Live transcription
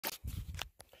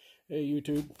Hey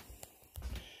YouTube,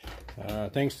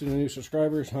 thanks to the new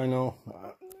subscribers. I know,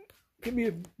 give me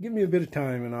a bit of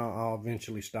time and I'll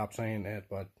eventually stop saying that,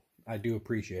 but I do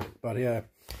appreciate it. But yeah,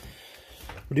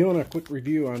 we're doing a quick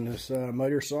review on this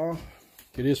miter saw.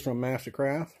 It is from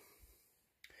Mastercraft.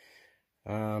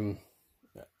 I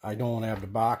don't have the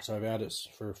box. I've had it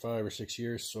for 5 or 6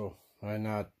 years, so I'm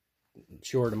not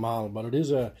sure of the model, but it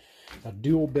is a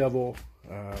dual bevel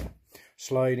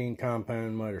sliding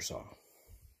compound miter saw.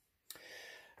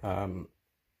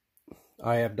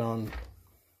 I have done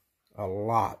a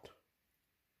lot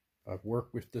of work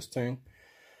with this thing,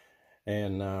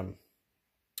 and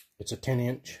it's a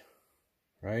 10-inch,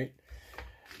 right?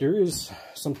 There is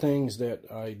some things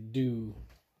that I do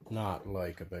not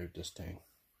like about this thing,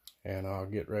 and I'll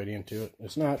get right into it.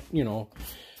 It's not, you know,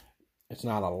 it's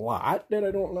not a lot that I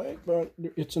don't like, but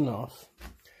it's enough.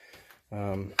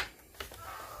 The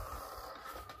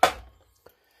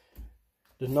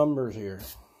numbers here.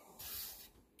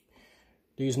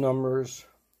 These numbers,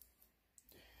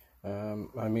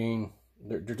 I mean,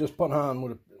 they're just put on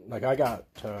with, like, I got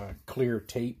clear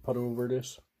tape put over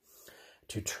this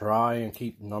to try and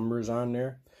keep numbers on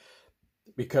there,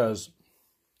 because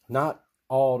not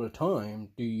all the time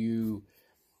do you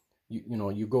know,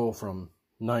 you go from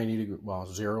 90 degrees, well,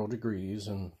 0 degrees,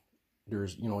 and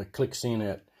there's, you know, it clicks in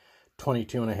at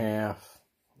 22.5,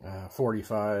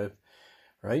 45,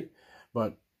 right?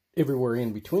 But everywhere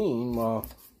in between, well,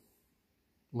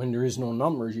 when there is no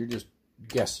numbers, you're just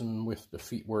guessing with the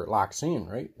feet where it locks in,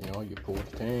 right? You know, you pull the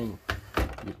thing,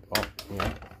 you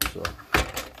know, so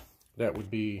that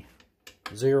would be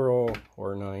 0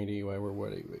 or 90,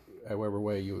 however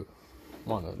way you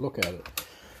want to look at it.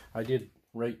 I did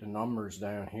write the numbers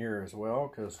down here as well,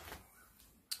 because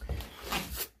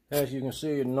as you can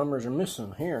see, the numbers are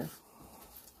missing here,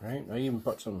 right? I even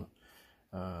put some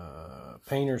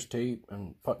painter's tape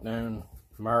and put down,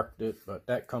 marked it, but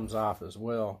that comes off as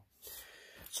well.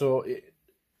 So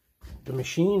the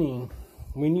machining,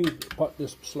 when you put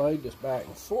this, slide this back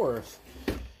and forth,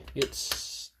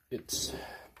 it's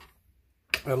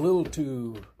a little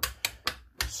too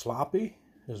sloppy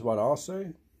is what I'll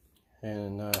say,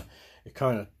 and it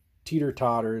kind of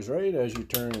teeter-totters, right, as you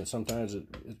turn, and sometimes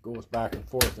it goes back and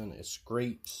forth and it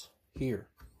scrapes here.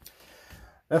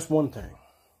 That's one thing.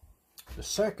 The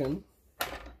second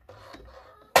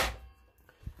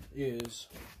is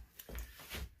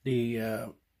the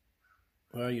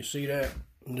well, you see that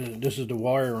this is the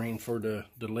wiring for the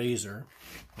laser,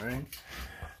 right?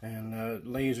 And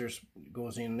laser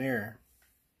goes in there,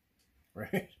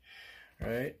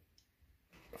 right?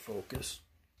 Focus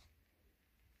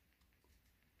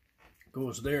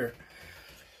goes there.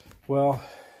 Well,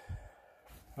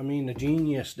 I mean, the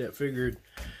genius that figured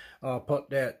put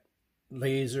that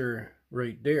laser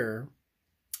right there,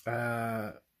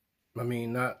 I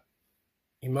mean, not,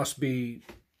 he must be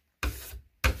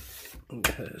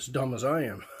as dumb as I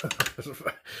am.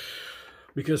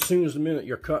 Because as soon as the minute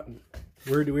you're cutting,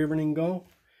 where do everything go?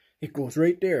 It goes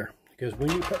right there. Because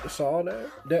when you put the saw down,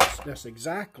 that's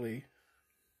exactly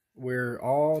where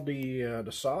all the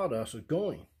sawdust is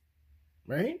going,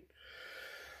 right?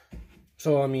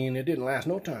 So I mean, it didn't last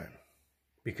no time,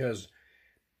 because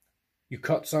you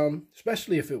cut some,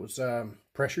 especially if it was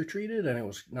pressure treated and it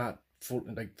was not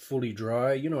fully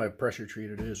dry. You know how pressure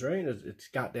treated is, right? It's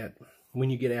got that, when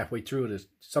you get halfway through it,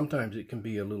 sometimes it can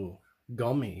be a little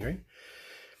gummy, right?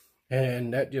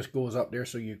 And that just goes up there,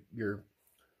 so you're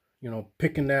you know,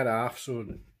 picking that off so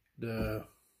the,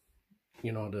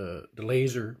 you know, the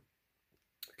laser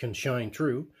can shine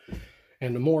through.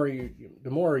 And the more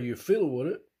you fiddle with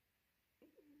it,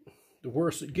 the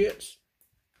worse it gets,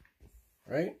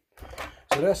 right?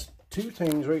 So that's two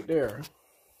things right there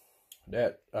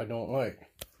that I don't like.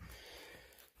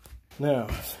 Now,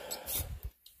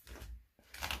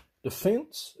 the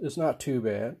fence is not too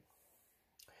bad.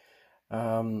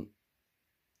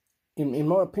 In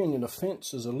my opinion, the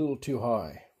fence is a little too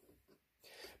high,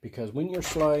 because when you're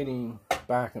sliding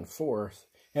back and forth,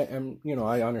 and you know,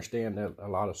 I understand that a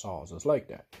lot of saws is like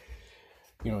that.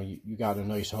 You know, you got a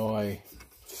nice high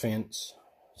fence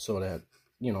so that,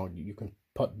 you know, you can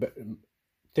put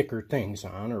thicker things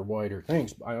on or wider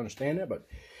things. I understand that, but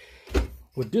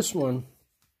with this one,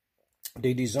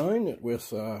 they designed it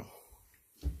with,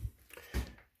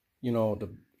 you know, the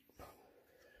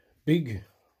big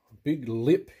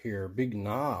lip here, big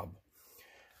knob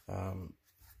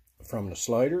from the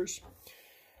sliders.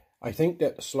 I think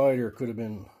that the slider could have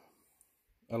been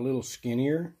a little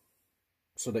skinnier,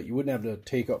 so that you wouldn't have to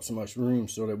take up so much room,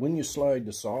 so that when you slide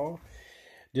the saw,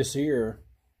 this here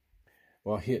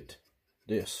will hit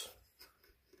this,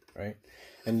 right?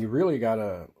 And you really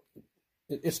gotta,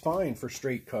 it's fine for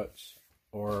straight cuts,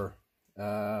 or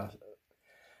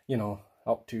you know,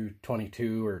 up to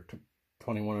 22 or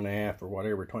 21 and a half or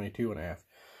whatever, 22 and a half.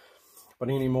 But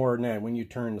any more than that, when you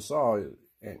turn the saw,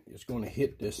 it's going to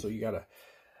hit this, so you gotta,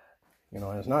 you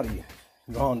know, it's not you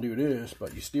go and do this,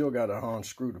 but you still gotta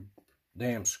unscrew the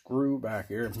damn screw back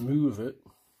here and move it.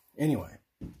 Anyway,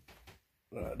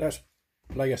 that's,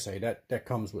 like I say, that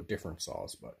comes with different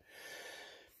saws. But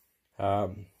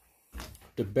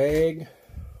the bag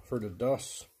for the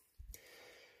dust,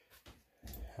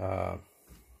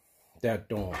 that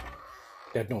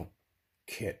don't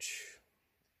catch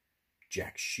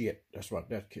jack shit. That's what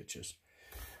that catches.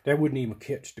 That wouldn't even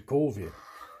catch the COVID,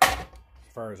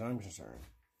 as far as I'm concerned.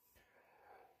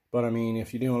 But I mean,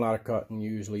 if you're doing a lot of cutting,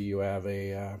 usually you have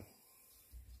a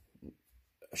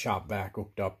shop vac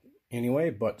hooked up anyway.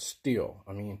 But still,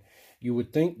 I mean, you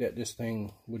would think that this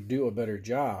thing would do a better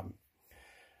job,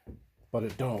 but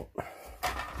it don't.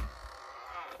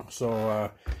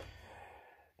 So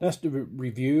that's the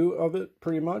review of it,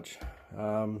 pretty much.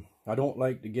 I don't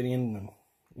like to get in and,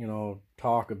 you know,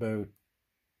 talk about,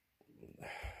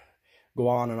 go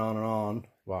on and on and on.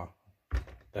 Well,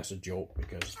 that's a joke,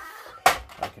 because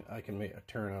I can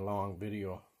turn a long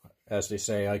video, as they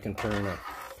say. I can turn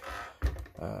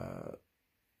a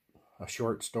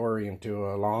short story into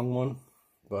a long one.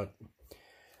 But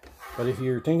if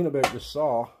you're thinking about this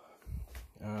saw,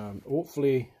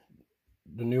 hopefully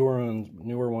the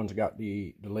newer ones got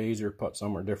the laser put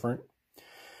somewhere different.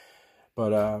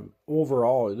 But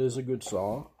overall, it is a good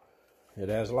saw. It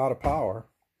has a lot of power.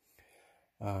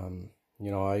 You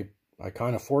know, I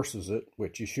kind of forces it,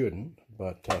 which you shouldn't.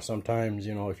 But sometimes,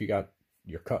 you know, if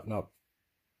you're cutting up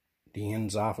the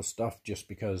ends off of stuff just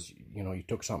because, you know, you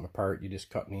took something apart, you just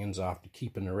cutting the ends off to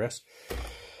keeping the rest.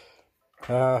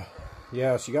 Yeah,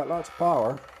 so you got lots of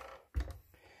power.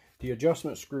 The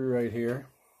adjustment screw right here,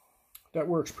 that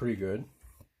works pretty good.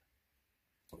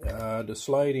 The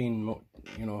sliding,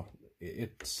 you know,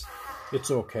 it's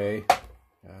okay.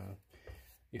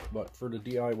 But for the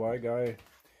DIY guy,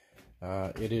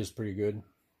 it is pretty good.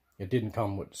 It didn't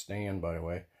come with the stand, by the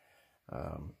way.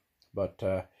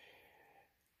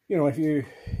 You know, if you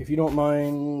don't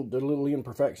mind the little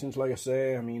imperfections, like I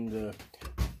say, I mean,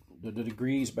 the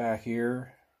degrees back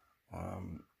here,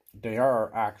 they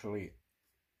are actually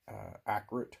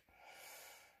accurate,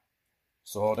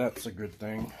 so that's a good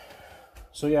thing.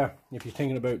 So yeah, if you're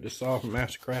thinking about this saw from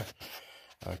Mastercraft,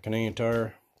 Canadian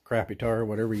Tire, Crappy Tire,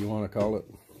 whatever you want to call it,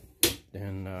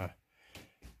 then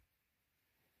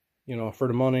you know, for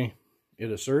the money,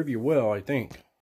 it'll serve you well, I think.